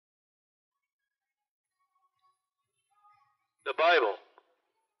The Bible,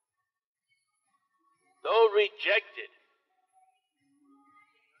 though rejected,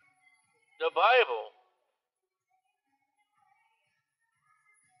 the Bible,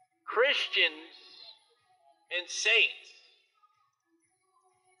 Christians and saints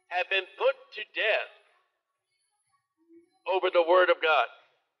have been put to death over the Word of God.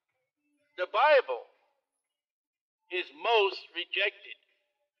 The Bible is most rejected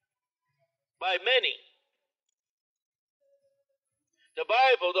by many. The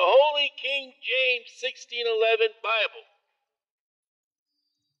Bible, the Holy King James 1611 Bible,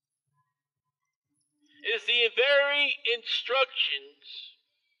 is the very instructions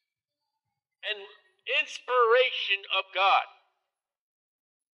and inspiration of God.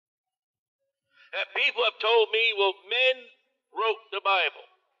 That people have told me, well, men wrote the Bible.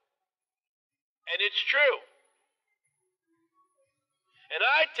 And it's true. And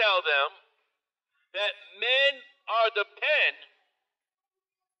I tell them that men are the pen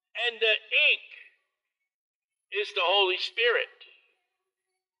and the ink is the Holy Spirit.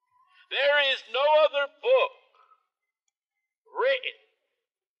 There is no other book written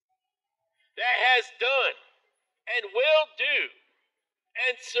that has done and will do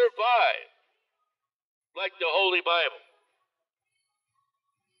and survive like the Holy Bible.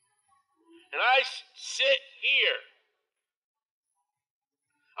 And I sit here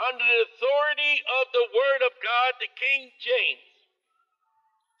under the authority of the Word of God, the King James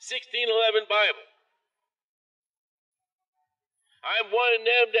 1611 Bible. I'm one of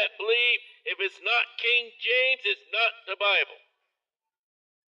them that believe if it's not King James, it's not the Bible.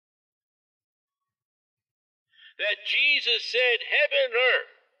 That Jesus said heaven and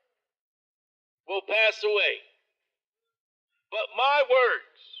earth will pass away, but my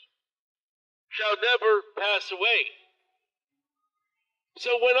words shall never pass away.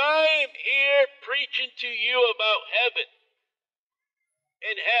 So when I am here preaching to you about heaven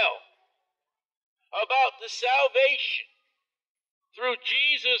and hell, about the salvation through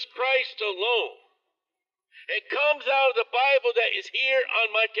Jesus Christ alone, it comes out of the Bible that is here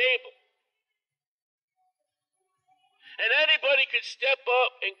on my table. And anybody could step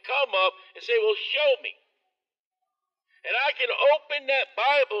up and come up and say, well, show me. And I can open that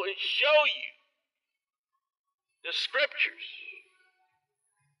Bible and show you the scriptures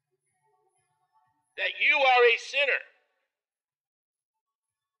that you are a sinner.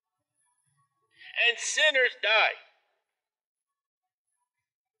 And sinners die.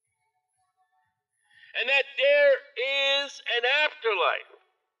 And that there is an afterlife.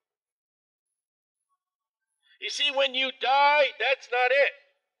 You see, when you die, that's not it.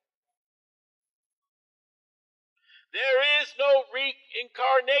 There is no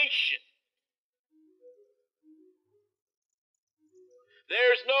reincarnation.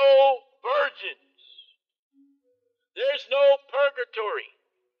 There's no virgins. There's no purgatory.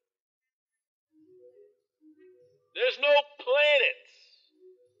 There's no planets.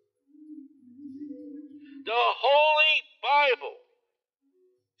 The Holy Bible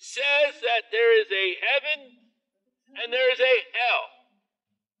says that there is a heaven and there is a hell.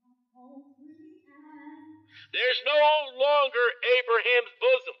 There's no longer Abraham's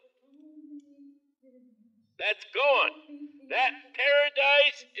bosom. That's gone. That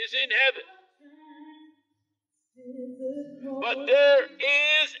paradise is in heaven. But there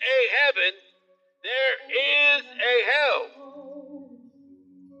is a heaven, there is a hell.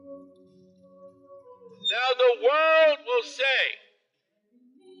 Now the world will say,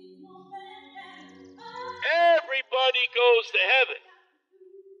 everybody goes to heaven.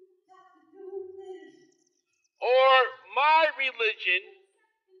 Or my religion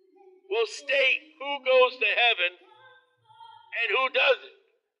will state who goes to heaven and who doesn't.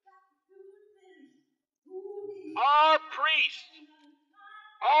 Our priests,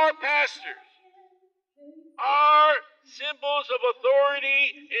 our pastors, our symbols of authority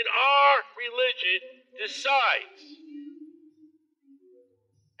in our religion decides.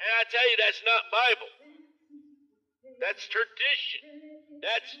 And I tell you, that's not Bible. That's tradition.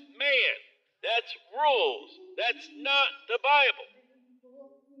 That's man. That's rules. That's not the Bible.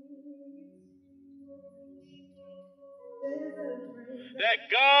 That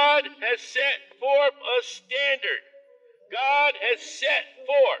God has set forth a standard. God has set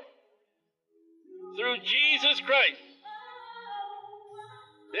forth through Jesus Christ.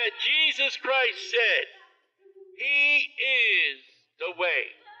 That Jesus Christ said, He is the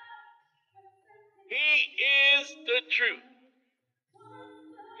way. He is the truth.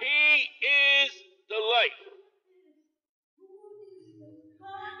 He is the life.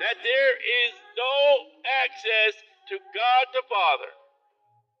 That there is no access to God the Father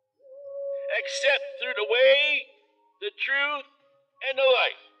except through the way, the truth, and the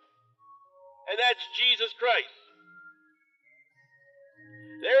life. And that's Jesus Christ.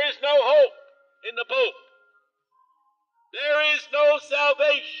 There is no hope in the Pope. There is no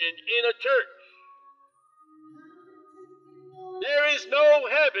salvation in a church. There is no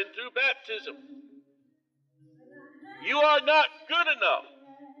heaven through baptism. You are not good enough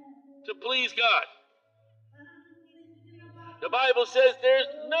to please God. The Bible says there's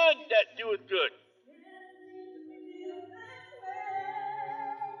none that doeth good.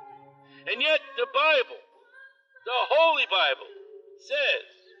 And yet the Bible, the Holy Bible, says,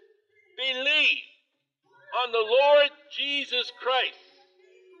 believe on the Lord Jesus Christ,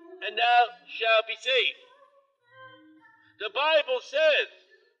 and thou shalt be saved. The Bible says,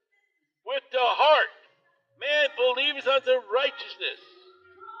 with the heart, man believes unto righteousness.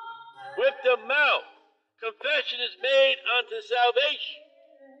 With the mouth, confession is made unto salvation.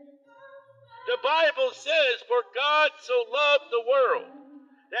 The Bible says, for God so loved the world,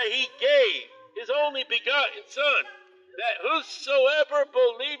 that he gave his only begotten Son, that whosoever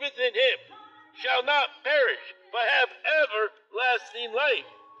believeth in him shall not perish, but have everlasting life.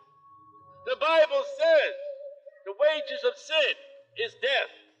 The Bible says, the wages of sin is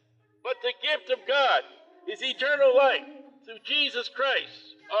death, but the gift of God is eternal life through Jesus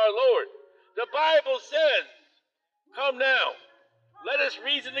Christ our Lord. The Bible says, come now, let us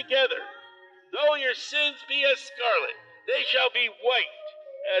reason together. Though your sins be as scarlet, they shall be white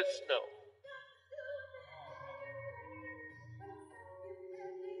as snow.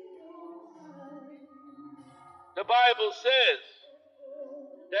 The Bible says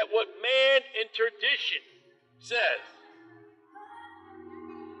that what man in tradition says,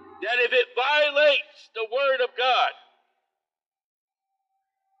 that if it violates the word of God,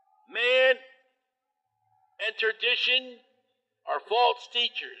 man and tradition are false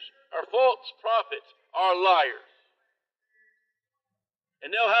teachers, are false prophets, are liars. And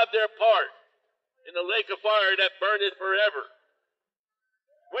they'll have their part in the lake of fire that burneth forever.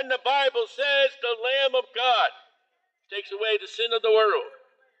 When the Bible says the Lamb of God takes away the sin of the world.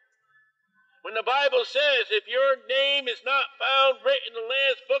 When the Bible says if your name is not found written in the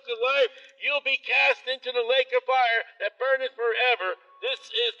Lamb's book of life, you'll be cast into the lake of fire that burneth forever. This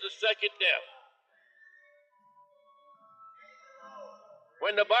is the second death.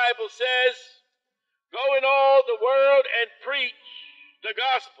 When the Bible says, go in all the world and preach the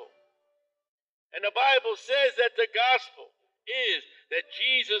gospel. And the Bible says that the gospel is that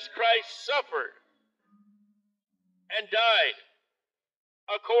Jesus Christ suffered and died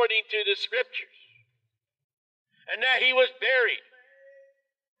according to the scriptures, and that he was buried,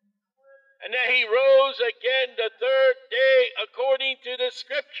 and that he rose again the third day according to the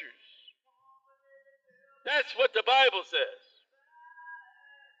scriptures. That's what the Bible says.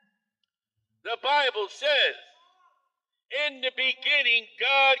 The Bible says, in the beginning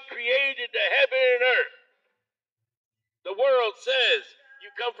God created the heaven and earth. The world says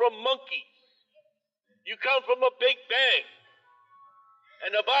you come from monkeys. You come from a big bang.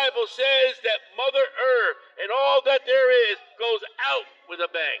 And the Bible says that Mother Earth and all that there is goes out with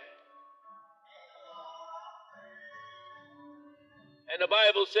a bang. And the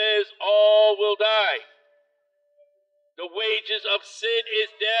Bible says all will die. The wages of sin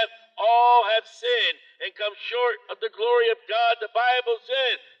is death. All have sinned and come short of the glory of God. The Bible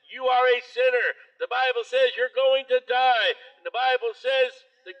says you are a sinner. The Bible says you're going to die. And the Bible says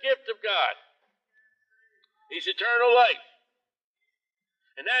the gift of God is eternal life.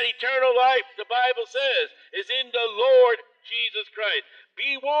 And that eternal life, the Bible says, is in the Lord Jesus Christ.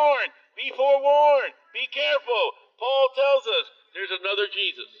 Be warned, be forewarned, be careful. Paul tells us there's another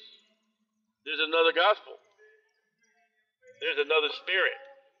Jesus. There's another gospel. There's another spirit.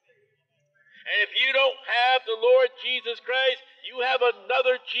 And if you don't have the Lord Jesus Christ, you have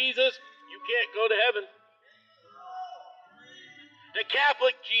another Jesus, you can't go to heaven. The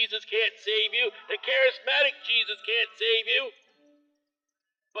Catholic Jesus can't save you. The charismatic Jesus can't save you.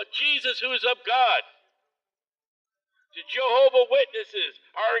 But Jesus, who is of God. The Jehovah's Witnesses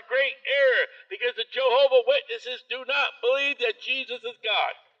are in great error because the Jehovah's Witnesses do not believe that Jesus is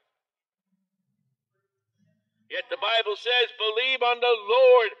God. Yet the Bible says, believe on the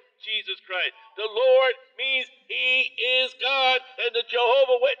Lord Jesus Christ. The Lord means he is God, and the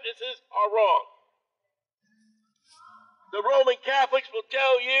Jehovah's Witnesses are wrong. The Roman Catholics will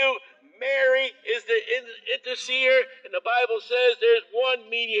tell you Mary is the interceder, and the Bible says there's one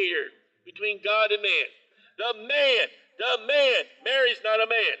mediator between God and man. The man, Mary's not a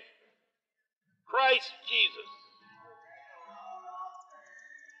man. Christ Jesus.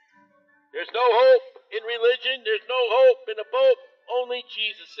 There's no hope in religion. There's no hope in the Pope. Only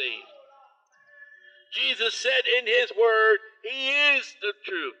Jesus saves. Jesus said in his word, he is the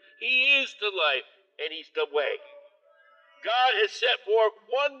truth, he is the life, and he's the way. God has set forth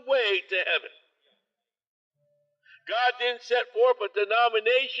one way to heaven. God didn't set forth a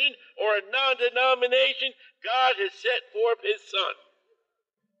denomination or a non-denomination. God has set forth his Son,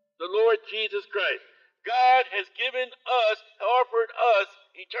 the Lord Jesus Christ. God has given us, offered us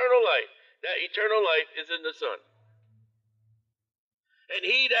eternal life. That eternal life is in the Son. And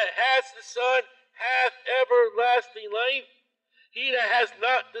he that has the Son hath everlasting life. He that has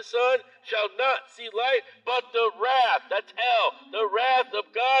not the Son shall not see life, but the wrath, that's hell, the wrath of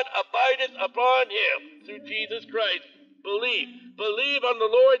God abideth upon him through Jesus Christ. Believe. Believe on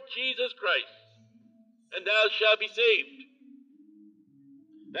the Lord Jesus Christ, and thou shalt be saved.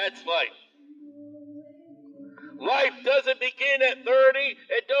 That's life. Life doesn't begin at 30,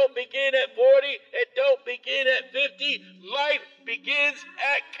 it don't begin at 40, it don't begin at 50. Life begins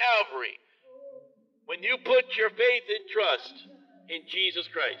at Calvary. When you put your faith and trust in Jesus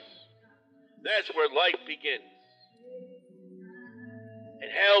Christ, that's where life begins.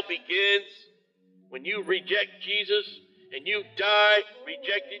 And hell begins when you reject Jesus and you die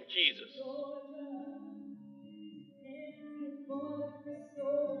rejecting Jesus.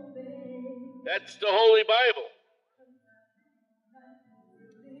 That's the Holy Bible.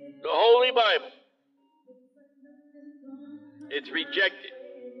 The Holy Bible. It's rejected.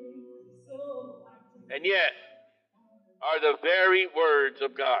 And yet are the very words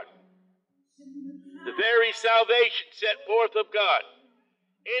of God. The very salvation set forth of God.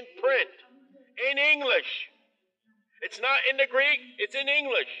 In print. In English. It's not in the Greek, it's in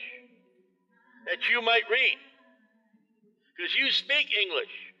English. That you might read. Because you speak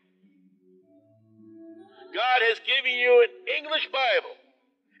English. God has given you an English Bible.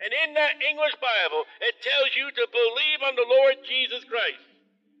 And in that English Bible, it tells you to believe on the Lord Jesus Christ.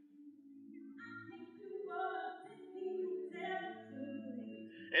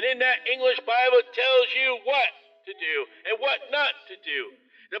 And in that English Bible, it tells you what to do and what not to do.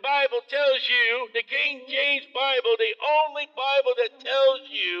 The Bible tells you, the King James Bible, the only Bible that tells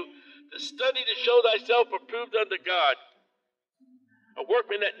you to study to show thyself approved unto God. A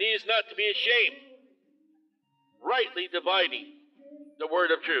workman that needs not to be ashamed. Rightly dividing the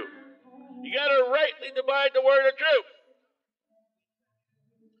word of truth. You got to rightly divide the word of truth.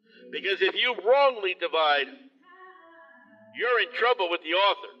 Because if you wrongly divide, you're in trouble with the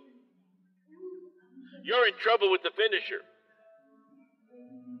author. You're in trouble with the finisher.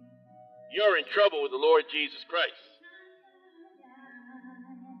 You're in trouble with the Lord Jesus Christ.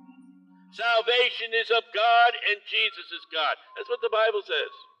 Salvation is of God and Jesus is God. That's what the Bible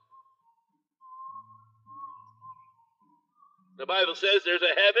says. The Bible says there's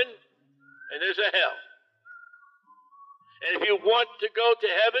a heaven and there's a hell. And if you want to go to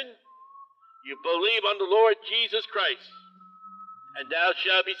heaven, you believe on the Lord Jesus Christ, and thou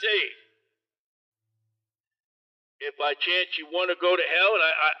shalt be saved. If by chance you want to go to hell, and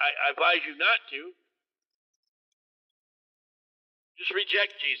I advise you not to, just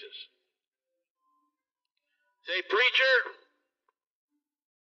reject Jesus. Say, preacher,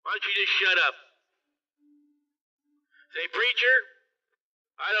 why don't you just shut up? Say, preacher,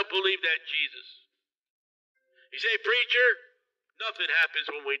 I don't believe that Jesus. You say, preacher, nothing happens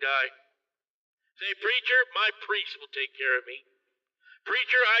when we die. Say, preacher, my priest will take care of me.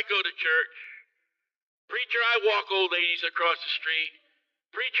 Preacher, I go to church. Preacher, I walk old ladies across the street.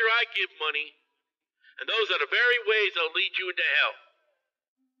 Preacher, I give money. And those are the very ways that'll lead you into hell.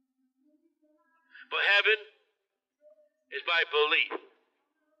 But heaven is by belief.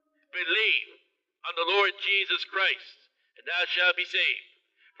 Believe on the Lord Jesus Christ, and thou shalt be saved.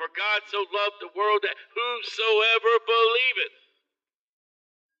 For God so loved the world that whosoever believeth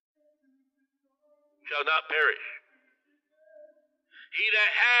shall not perish. He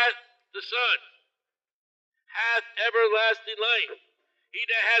that hath the Son hath everlasting life. He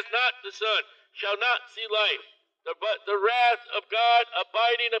that has not the Son shall not see life, but the wrath of God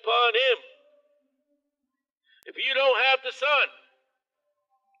abiding upon him. If you don't have the Son,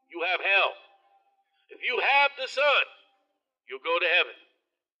 you have hell. If you have the Son, you'll go to heaven.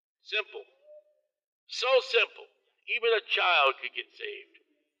 Simple. So simple. Even a child could get saved.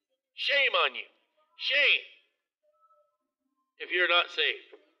 Shame on you. Shame if you're not saved.